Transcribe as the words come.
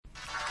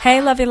Hey,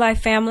 Love Your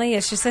Life family,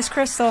 it's your sis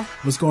Crystal.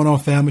 What's going on,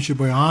 fam? It's your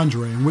boy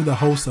Andre, and we're the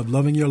hosts of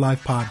Loving Your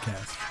Life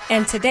podcast.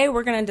 And today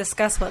we're going to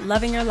discuss what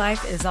loving your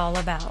life is all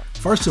about.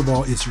 First of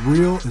all, it's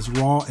real, it's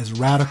raw, it's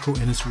radical,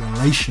 and it's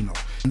relational.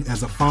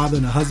 As a father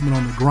and a husband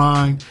on the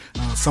grind,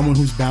 someone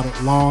who's battled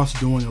loss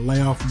during a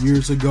layoff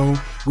years ago,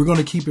 we're going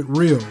to keep it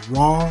real,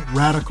 raw,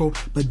 radical,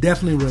 but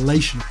definitely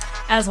relational.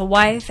 As a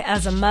wife,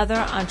 as a mother,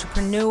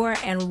 entrepreneur,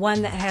 and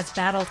one that has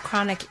battled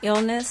chronic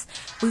illness,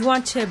 we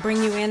want to bring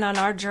you in on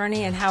our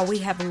journey and how we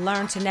have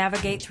learned to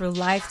navigate through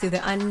life through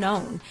the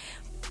unknown.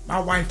 My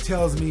wife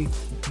tells me,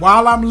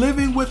 while I'm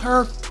living with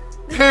her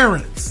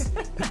parents,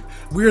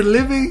 we're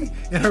living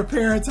in her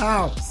parents'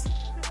 house,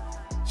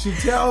 she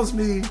tells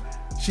me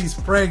she's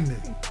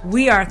pregnant.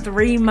 We are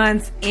 3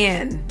 months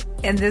in,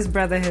 and this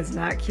brother has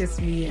not kissed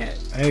me yet.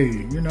 Hey,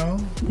 you know.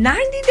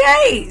 90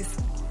 days.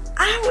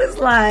 I was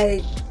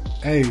like,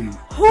 hey,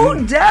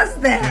 who does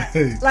that?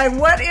 Hey. Like,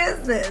 what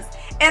is this?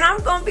 And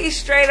I'm going to be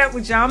straight up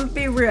with y'all. I'm going to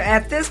be real.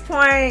 At this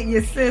point,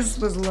 your sis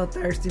was a little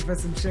thirsty for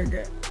some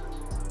sugar.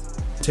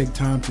 Take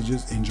time to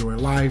just enjoy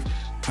life.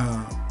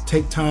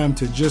 Take time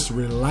to just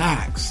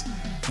relax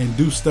and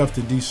do stuff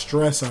to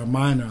de-stress our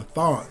mind, our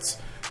thoughts.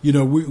 You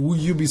know,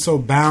 you be so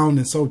bound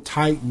and so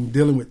tight and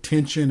dealing with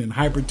tension and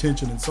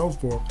hypertension and so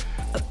forth.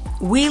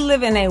 We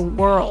live in a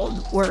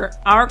world where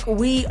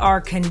we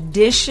are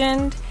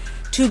conditioned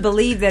to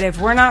believe that if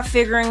we're not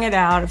figuring it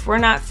out, if we're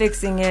not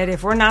fixing it,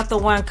 if we're not the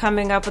one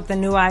coming up with the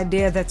new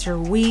idea, that you're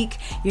weak,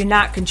 you're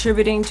not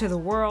contributing to the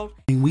world.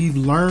 And we've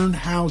learned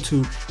how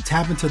to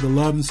tap into the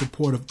love and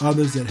support of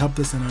others that helped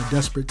us in our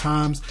desperate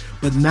times,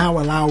 but now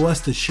allow us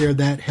to share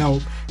that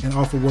help and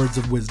offer words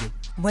of wisdom.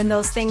 When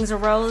those things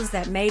arose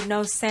that made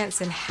no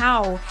sense and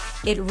how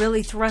it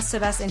really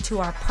thrusted us into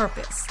our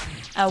purpose.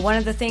 One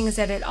of the things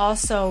that it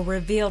also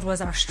revealed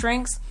was our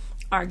strengths,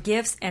 our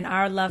gifts, and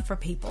our love for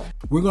people.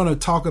 We're going to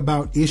talk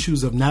about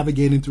issues of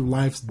navigating through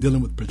life,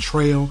 dealing with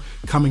betrayal,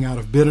 coming out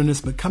of bitterness,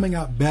 but coming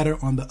out better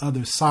on the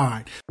other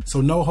side.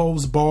 So no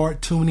holds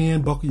barred, tune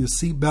in, buckle your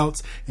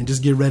seatbelts, and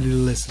just get ready to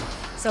listen.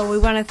 So we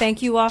want to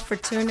thank you all for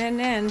tuning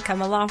in.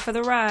 Come along for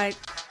the ride.